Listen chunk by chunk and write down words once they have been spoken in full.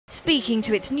Speaking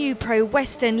to its new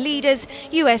pro-Western leaders,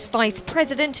 US Vice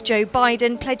President Joe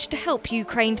Biden pledged to help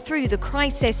Ukraine through the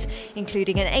crisis,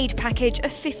 including an aid package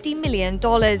of $50 million.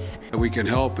 We can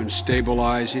help in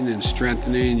stabilizing and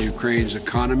strengthening Ukraine's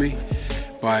economy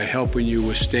by helping you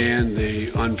withstand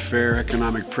the unfair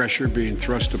economic pressure being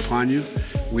thrust upon you.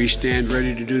 We stand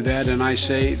ready to do that, and I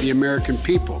say the American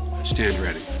people stand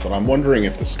ready. But I'm wondering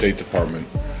if the State Department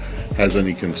has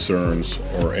any concerns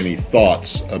or any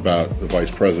thoughts about the Vice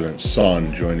President's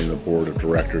son joining the board of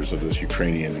directors of this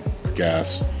Ukrainian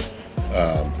gas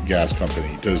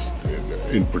company. Does,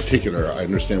 in particular, I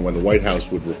understand why the White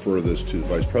House would refer this to the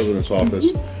Vice President's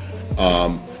office,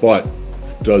 but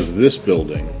does this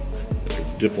building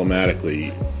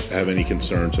diplomatically have any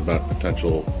concerns about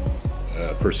potential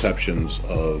perceptions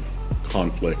of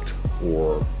conflict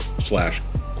or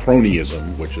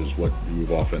 /cronyism, which is what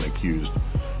you've often accused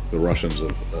the Russians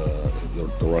of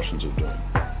doing?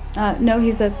 No,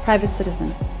 he's a private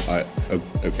citizen.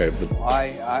 Okay, but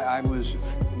I was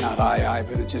not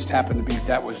but it just happened to be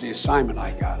that was the assignment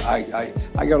I got. I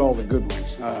got all the good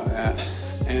ones,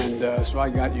 so I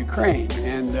got Ukraine,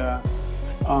 and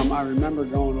I remember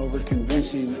going over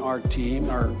convincing our team,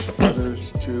 or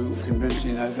others, to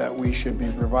convincing that we should be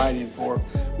providing for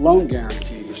loan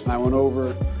guarantees. And I went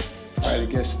over, I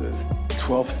guess, the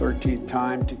 12th, 13th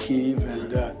time to Kyiv,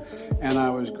 and I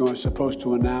was supposed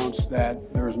to announce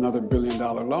that there was another $1 billion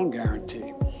loan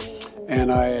guarantee.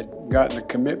 And I had gotten a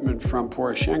commitment from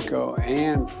Poroshenko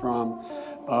and from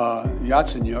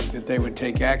Yatsenyuk that they would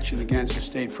take action against the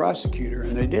state prosecutor,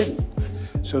 and they didn't.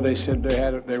 So they said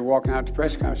they were walking out to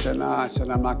press conference. I said, no, I said,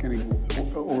 we're not going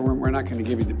to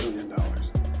give you the $1 billion.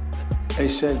 They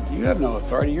said, you have no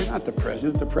authority. You're not the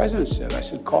president. The president said. I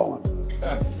said, call him.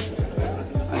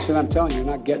 I said, I'm telling you, you're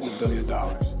not getting the $1 billion.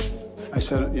 I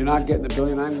said, you're not getting the $1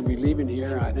 billion. I'm going to be leaving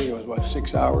here. And I think it was,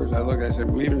 6 hours? I said,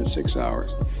 I'm leaving in 6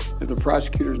 hours. If the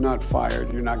prosecutor's not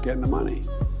fired, you're not getting the money.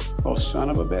 Oh, son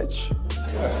of a bitch.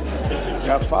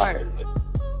 Got fired.